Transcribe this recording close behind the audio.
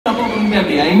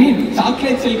அப்படி ஐ மீன்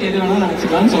chocolate silk எது வேணாலும்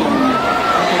நினைச்சுக்கலாம்னு சொல்லுவாங்க.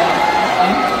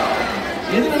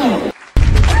 எது வேணாலும்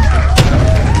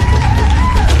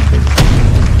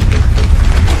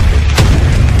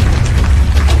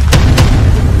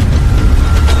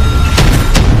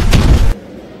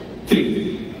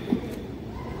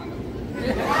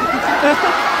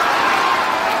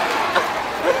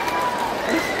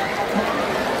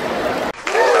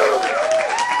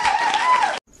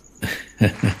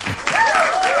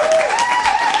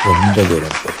ரொம்ப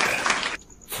தூரம் போயிட்டேன்.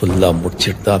 ஃபுல்லா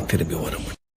முடிச்சிட்டு தான் திரும்பி வர முடியும்.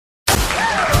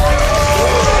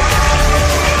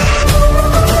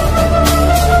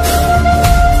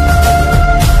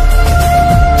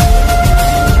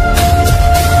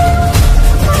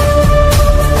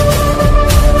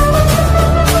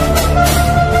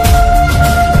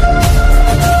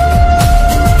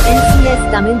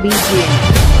 Tamil BGM.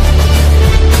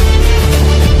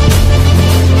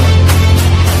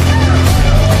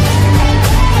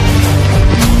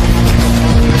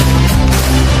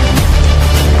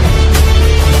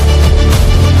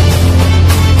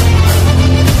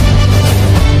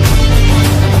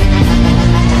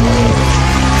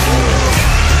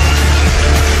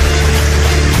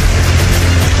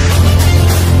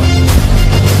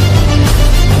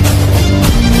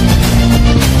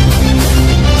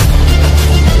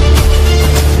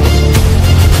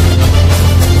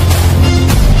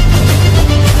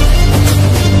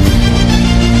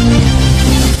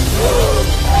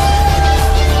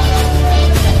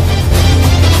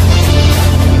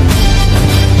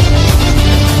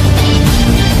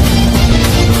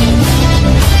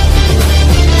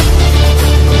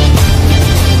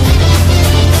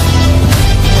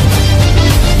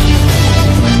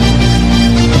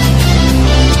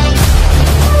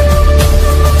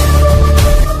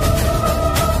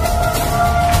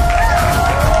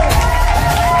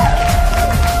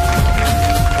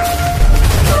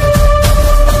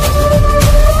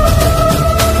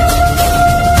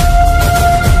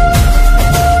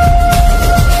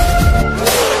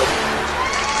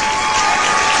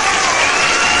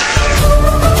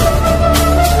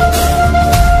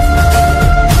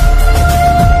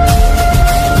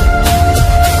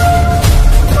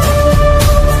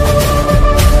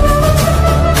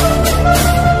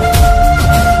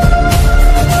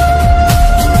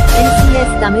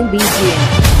 Tamil BGM.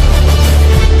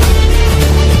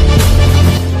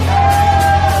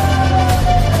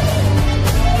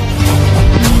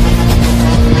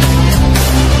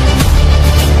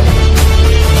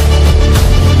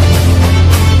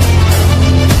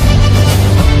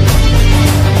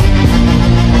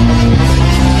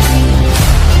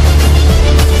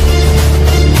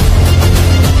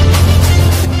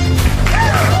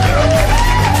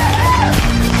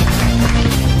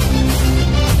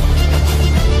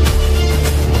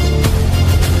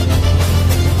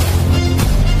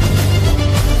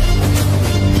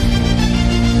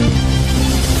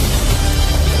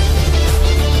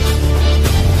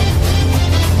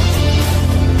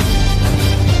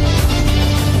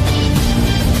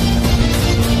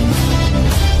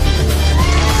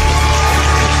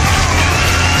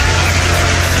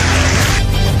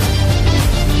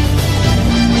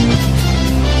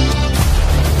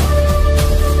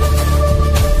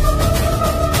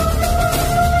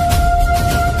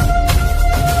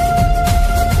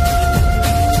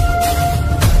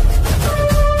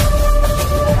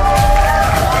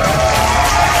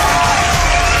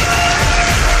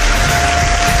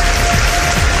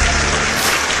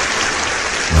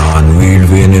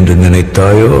 வீழ்வேன் என்று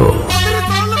நினைத்தாயோ?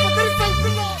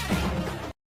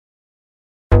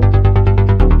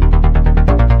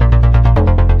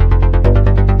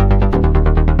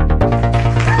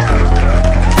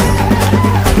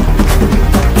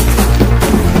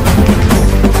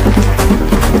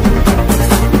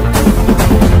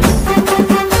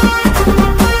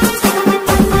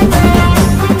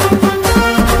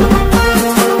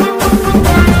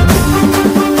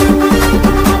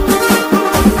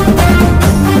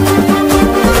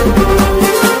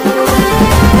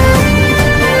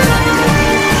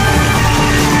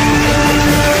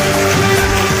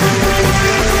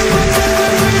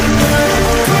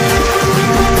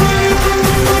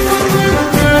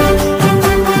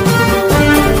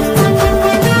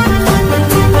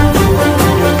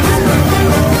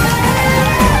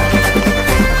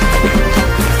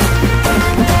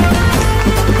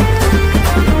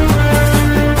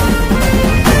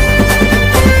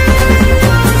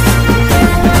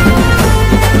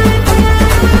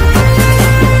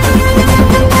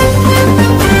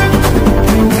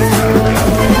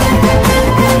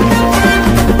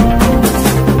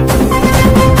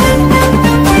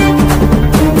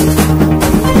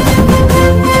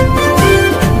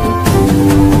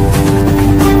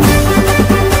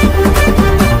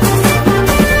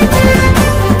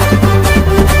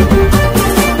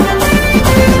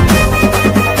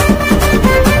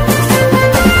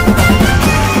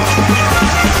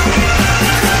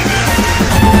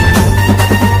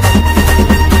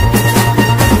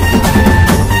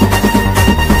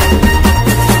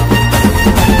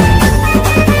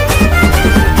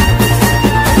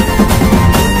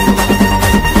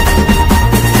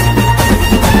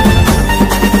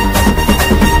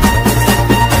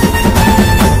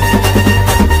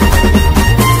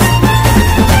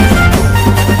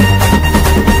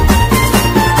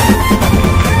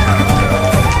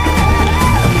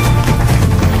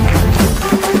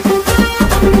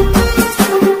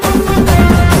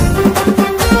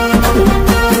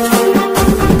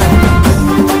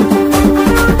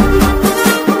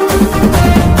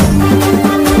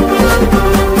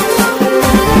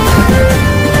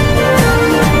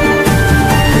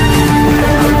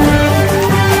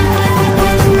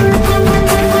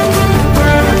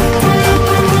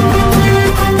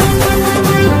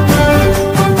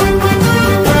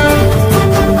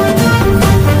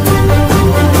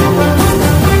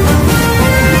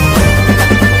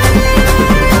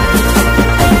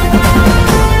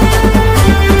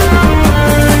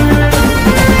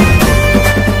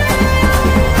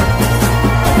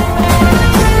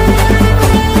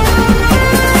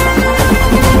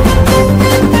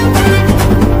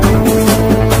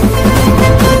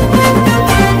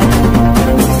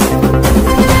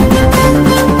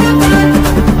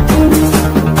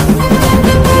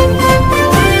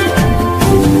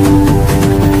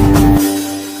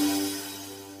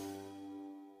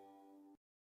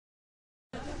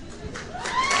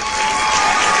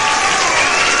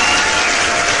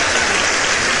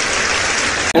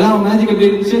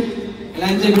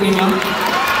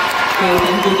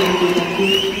 Thank you.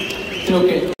 It's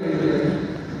okay.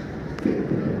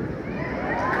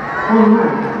 Oh no.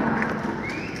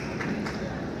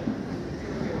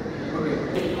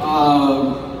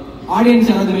 Audience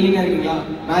யாராவது வெளியா இருக்கீங்களா?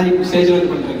 மேஜிக் ஸ்டேஜ்ல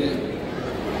பண்றாங்க.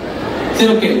 சரி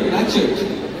ஓகே. பிளாக்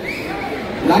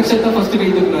ஷர்ட் தான் ஃபர்ஸ்ட் கை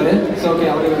தூக்குனாரு. சரி ஓகே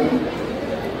அவரே வரணும்.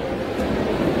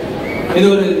 இது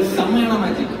ஒரு செம்மையான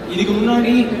மேஜிக். இதுக்கு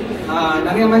முன்னாடி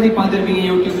நிறைய மேஜிக் பார்த்துருப்பீங்க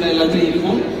யூடியூப்ல எல்லாத்துலயும்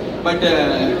இருக்கும். பட்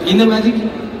இந்த மேஜிக்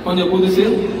கொஞ்சம் புதுசு,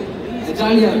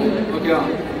 ஜாலியா இருக்கும். ஓகேவா?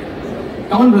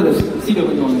 கமன் பிரதர்ஸ் சீட்டை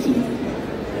கொஞ்சம் வாங்க. சீட்டை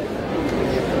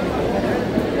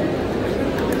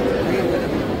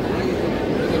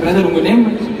பிரதர் உங்க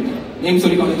நேம்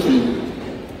சொல்லி காலேஜ் சொல்லுங்க.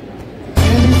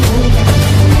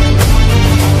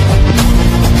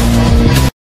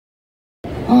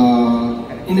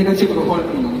 இந்த கட்சிக்கு ஹோல்ட்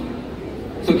பண்ணுங்க.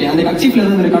 ஓகே அந்த கட்சிக்குள்ள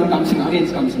ஏதாவது இருக்கான்னு காமிச்சுங்க.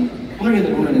 ஆடியன்ஸ் காமிச்சுங்க. முன்னாடி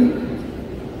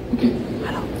ஓகே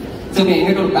ஓகே.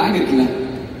 எங்கிட்ட ஒரு பேக் இருக்குல்ல,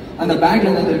 அந்த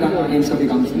பேக்ல ஏதாவது இருக்கான்னு ஆடியன்ஸ் அப்படி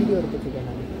காமிச்சுங்க.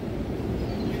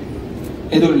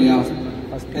 எதுவும் இல்லையா?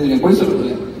 எதுவும் இல்லையா? போய் சொல்லுங்க.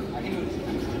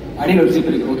 அடியில் ஒரு ஜிப்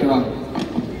இருக்கு. ஓகேவா?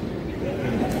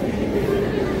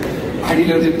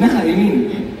 அடியில் ஒரு ஜிப்னா ஐ மீன்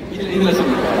இதுல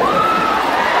சொல்லுங்க.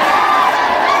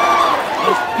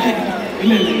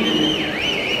 இல்ல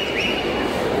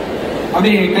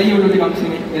அப்படியே கையை விட்டு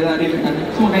காமிச்சுங்க. ஏதாவது அடியில் இருக்காங்க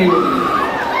சும்மா கையை விட்டு.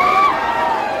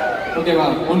 ஓகேவா?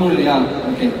 ஒன்றும் இல்லையா?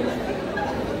 ஓகே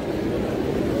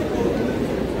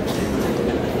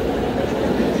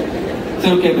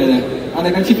சரி ஓகே பிரதர். அந்த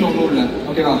கட்சிக்குள்ள ஒன்றும் இல்லை.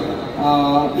 ஓகேவா?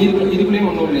 இதுக்குள்ளேயும்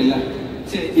ஒன்றும் இல்லை.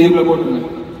 சரி இதுக்குள்ள போட்டுருங்க.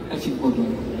 கட்சிக்கு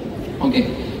போட்டுருங்க. ஓகே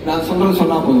நான் சொல்றது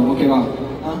சொன்னா போதும். ஓகேவா?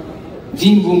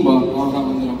 ஜீன் பூம்பா அவ்வளோதான்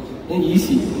வந்துடும். ஏன்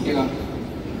ஈஸி. ஓகேவா?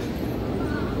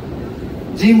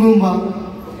 ஜீன் பூம்பா.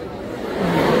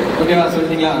 ஓகேவா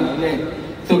சொல்லிட்டீங்களா? Okay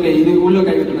okay. இது உள்ள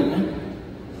கை விட்டுருங்க.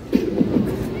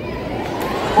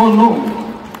 Oh no.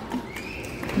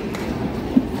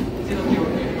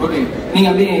 ஓகே நீங்க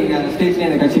அப்படியே எங்க ஸ்டேஜ்ல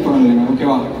அந்த கட்சி போகணும்.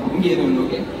 ஓகேவா? இங்கே எதுவும் இல்லை.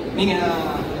 ஓகே நீங்க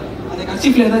அந்த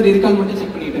கட்சிக்குள்ள ஏதாவது இருக்கான்னு மட்டும்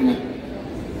செக் பண்ணிட்டுங்க.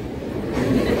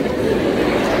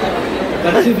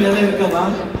 கட்சிக்குள்ள இருக்கவா?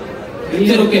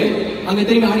 சரி ஓகே. அங்க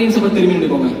திரும்பி ஆடியன்ஸ் பத்தி திரும்பி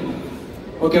நின்றுக்கோங்க.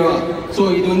 ஓகேவா? சோ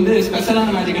இது வந்து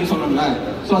ஸ்பெஷலான மேஜிக்னு சொன்னோம்ல.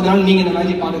 சோ அதனால நீங்க இந்த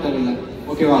மேஜிக் பார்க்க தேவையில்லை.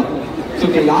 ஓகேவா?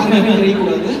 ஓகே யாருமே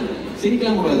தெரியக்கூடாது,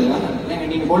 சிரிக்கலாம் கூடாது.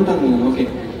 நீங்க போல்ட்டாங்க. Okay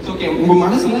okay. உங்க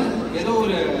மனசுல ஏதோ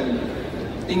ஒரு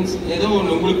திங்ஸ், ஏதோ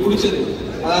ஒன்று உங்களுக்கு பிடிச்சது,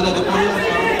 அதாவது அது பொருள்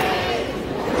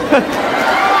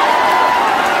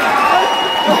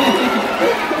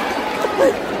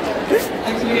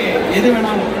ஆக்சுவலி எது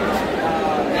வேணாலும்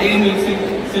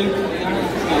சில்க்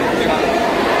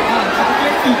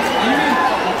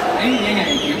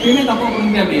எப்பயுமே தப்பா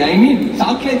புரிஞ்சு அப்படி ஐ மீன்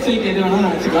சாக்லேட் சில்க் எது வேணாலும்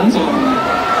நினைச்சுக்கலாம்னு சொல்லுவாங்க.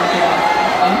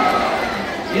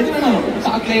 எது வேணாலும்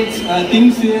சாக்லேட்ஸ்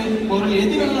திங்ஸ் பொருள்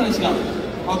எது வேணாலும் நினைச்சுக்கலாம்.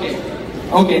 ஓகே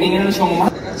ஓகே நீங்க என்ன நினைச்சுக்கோங்க.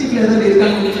 கட்சிக்குள்ள ஏதாவது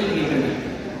இருக்காங்க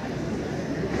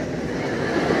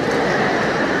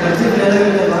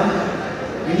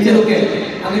ஓகே.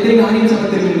 அங்க திரும்பி ஆடியன்ஸ் அப்ப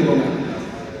திரும்பி நின்றுக்கோங்க.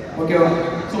 ஓகேவா?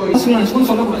 ஸோ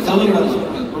சொல்லக்கூடாது, சொல்லக்கூடாது.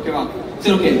 ஓகேவா?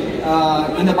 சரி ஓகே.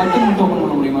 இந்த பட்டன் மட்டும் ஓப்பன்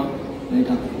பண்ண முடியுமா?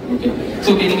 ரைட்டா? ஓகே ஸோ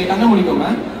ஓகே நீங்க கண்ண முடிக்கோங்க.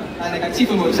 அந்த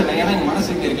கட்சிக்கு உங்க வச்சிடலாம். ஏன்னா எங்க மனசு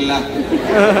இங்க இருக்குல்ல.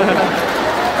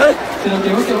 சரி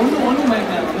ஓகே ஓகே. ஒன்றும்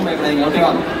பயப்படாதீங்க.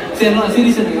 ஓகேவா? சரி நான்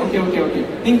சீரியஸா இருக்கேன். ஓகே ஓகே ஓகே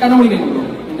நீங்க கண்ண முடிக்கோங்க.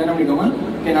 நீங்க கண்ண முடிக்கோங்க.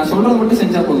 ஓகே நான் சொல்றது மட்டும்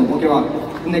செஞ்சா போதும். ஓகேவா?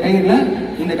 இந்த கையில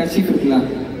இந்த கட்சிக்கு இருக்குல்ல,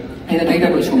 இதை டைட்டா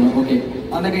பிடிச்சுக்கோங்க. ஓகே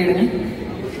அந்த கை எடுங்க.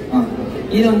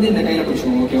 இதை வந்து இந்த கையில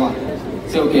பிடிச்சுக்கோங்க. ஓகேவா?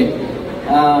 சரி ஓகே.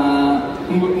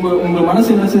 உங்க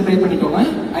மனசு ட்ரை பண்ணிக்கோங்க.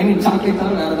 ஐ மீன் சாக்லேட்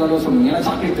தான் வேற ஏதாவது சொல்லுங்க. ஏன்னா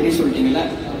சாக்லேட் பெரிய சொல்லிட்டீங்கல்ல,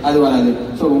 அது வராது.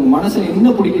 ஸோ உங்க மனசை என்ன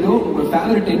பிடிக்குதோ, உங்க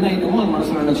ஃபேவரட் என்ன ஐட்டமோ அது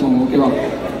மனசுல நினைச்சுக்கோங்க. ஓகேவா?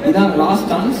 இதான் லாஸ்ட்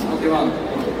சான்ஸ். ஓகேவா?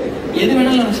 எது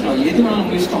வேணாலும் நினைச்சுக்கலாம். எது வேணாலும்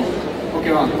உங்க இஷ்டம்.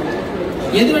 ஓகேவா?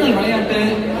 எது வேணாலும் விளையாட்டு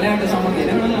சாமான்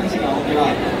எது வேணாலும் நினைச்சுக்கலாம். ஓகேவா?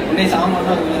 உடனே சாமான்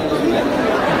தான்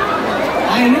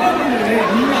நான் என்ன பண்றது?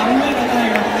 நீங்க அவங்க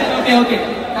ஓகே ஓகே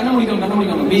கண்ண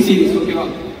முடிக்கணும். B series. ஓகேவா?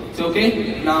 சரி ஓகே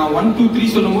நான் 1 2 3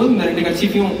 சொல்லும் போது இந்த ரெண்டு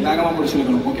கட்சிக்கும் வேகமா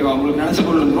பிடிச்சிருக்கணும். ஓகேவா? உங்களுக்கு நினைச்ச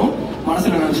பொருள் வந்துடும்,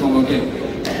 மனசுல நினைச்சுக்கோங்க. ஓகே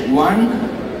 1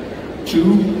 2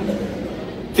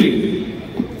 3.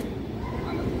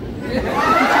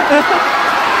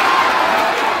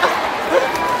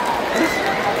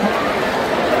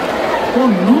 Oh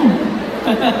no.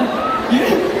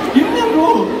 என்ன bro?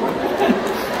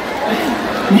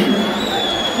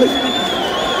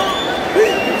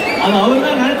 அது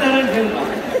அவர்தான் நினைச்சாரான்னு கேட்கலாம்.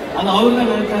 அது அவர்தான்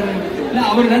நினைச்சாரு. இல்ல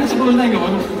அவர் நினைச்ச பொருள் தான் இங்க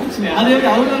வரும். அது எப்படி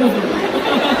அவர்தான்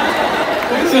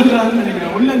சொல்றாருன்னு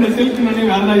நினைக்கிறேன். உள்ள இந்த செல்ஃப்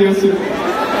நினைவு வேற ஏதாவது யோசிச்சிருக்கோம்.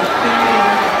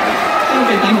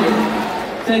 Okay thank you.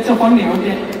 It's funny.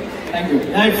 Okay thank you.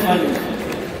 It's funny.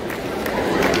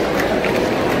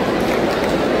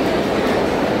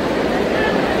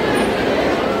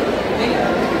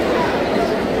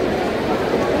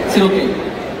 சரி ஓகே,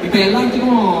 இப்போ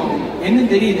எல்லாத்துக்கும் என்ன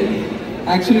தெரியுது?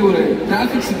 ஆக்சுவலி ஒரு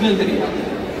டிராஃபிக் சிக்னல் தெரியுதா?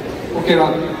 ஓகேவா?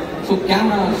 ஸோ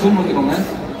கேமரா ஜூம் பண்ணிக்கோங்க.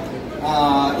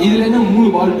 இதுல என்ன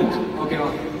 3 பால் இருக்கு. ஓகேவா?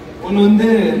 ஒன்று வந்து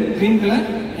கிரீன் கலர்,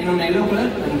 இன்னொன்று yellow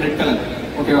colour and red colour.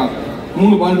 ஓகேவா?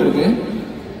 3 பால் இருக்கு.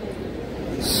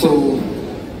 ஸோ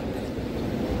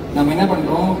நம்ம என்ன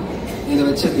பண்றோம், இதை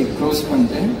வச்சு அப்படி க்ளோஸ்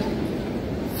பண்ணிட்டு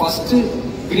first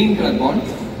green colour ball.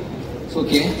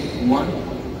 Okay, 1.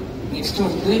 Next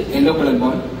வந்து எல்லோ கலர்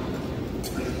பால்,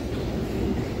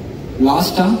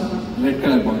 லாஸ்டா ரெட்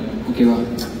கலர் பால். ஓகேவா?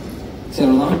 சரி,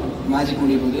 அவ்வளோதான், மேஜிக்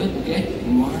முடிய போகுது. ஓகே,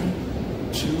 1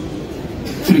 2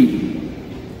 3.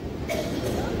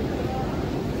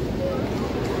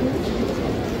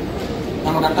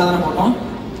 நம்ம கரெக்டாக தானே போட்டோம்.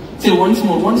 சரி, ஒன்ஸ்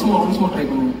மோர் ட்ரை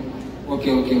பண்ணுவோம்.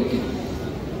 ஓகே ஓகே ஓகே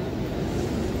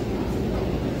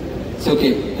சரி ஓகே,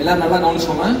 எல்லாரும் நல்லா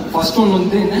கவனிச்சுக்கோங்க. ஃபர்ஸ்ட் ஒன்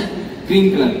வந்து என்ன,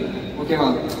 கிரீன் கலர். ஓகேவா?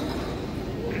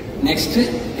 நெக்ஸ்ட்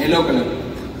எல்லோ கலர்,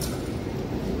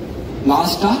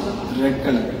 லாஸ்டா ரெட்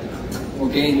கலர்.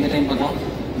 ஓகே, இந்த டைம் பார்க்கலாம்.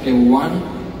 ஓகே, 1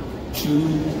 2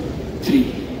 3.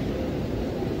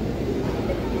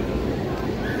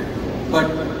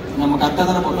 பட் நம்ம கரெக்டாக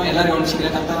தானே போட்டோம், எல்லாரும்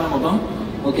கவனிச்சிக்கல, கரெக்டாக தானே போட்டோம்.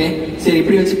 ஓகே, சரி,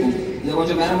 இப்படி வச்சுப்போம். இதை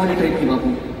கொஞ்சம் வேற மாதிரி ட்ரை பண்ணி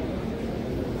பார்ப்போம்.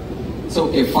 ஸோ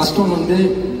ஓகே, ஃபர்ஸ்ட் ஒன் வந்து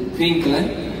கிரீன் கலர்,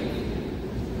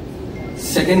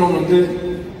 செகண்ட் ஒன் வந்து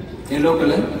எல்லோ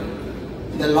கலர்,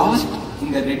 இந்த லாஸ்ட்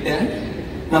இந்த ரெட்டை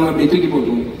நம்ம இப்படி தூக்கி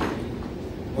போட்டுருவோம்.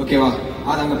 ஓகேவா?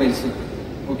 அது அங்கே போயிடுச்சு.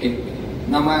 ஓகே,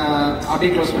 நம்ம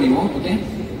அப்படியே க்ளோஸ் பண்ணிடுவோம். ஓகே,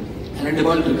 2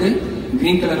 பால் இருக்கு,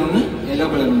 கிரீன் கலர் ஒன்று, எல்லோ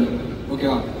கலர் ஒன்று.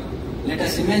 ஓகேவா? Let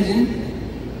us imagine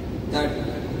that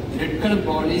red colour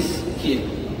ball is here.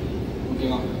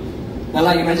 ஓகேவா?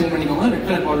 நல்லா இமேஜின் பண்ணிக்கோங்க, ரெட்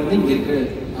கலர் பால் வந்து இங்கே இருக்கு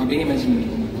அப்படின்னு இமேஜின்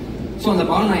பண்ணிக்கோங்க. ஸோ அந்த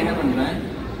பால் நான் என்ன பண்றேன்,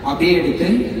 அப்படியே எடுத்து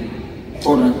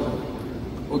போடுறேன்.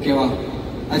 ஓகேவா?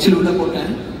 ஆக்சுவலி உள்ள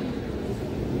போட்டேன்.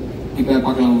 இப்போ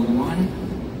பார்க்கலாம். 1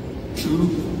 2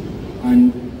 and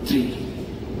 3.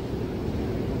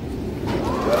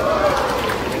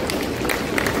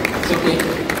 ஓகே,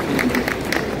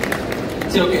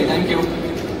 சரி ஓகே, தேங்க்யூ.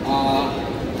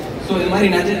 ஸோ இது மாதிரி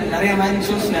நிறைய மேஜிக்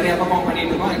ஷோஸ் நிறைய பர்ஃபார்ம்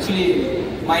பண்ணிட்டு இருக்கோம். Actually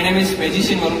my name is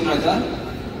magician Varun ராஜா.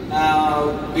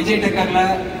 விஜய் டெக்கர்ல,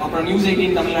 அப்புறம் நியூஸ்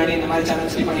 18 தமிழ்நாடு, இந்த மாதிரி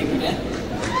சேனல்ஸ்லேயும் பண்ணிட்டு இருக்கேன்.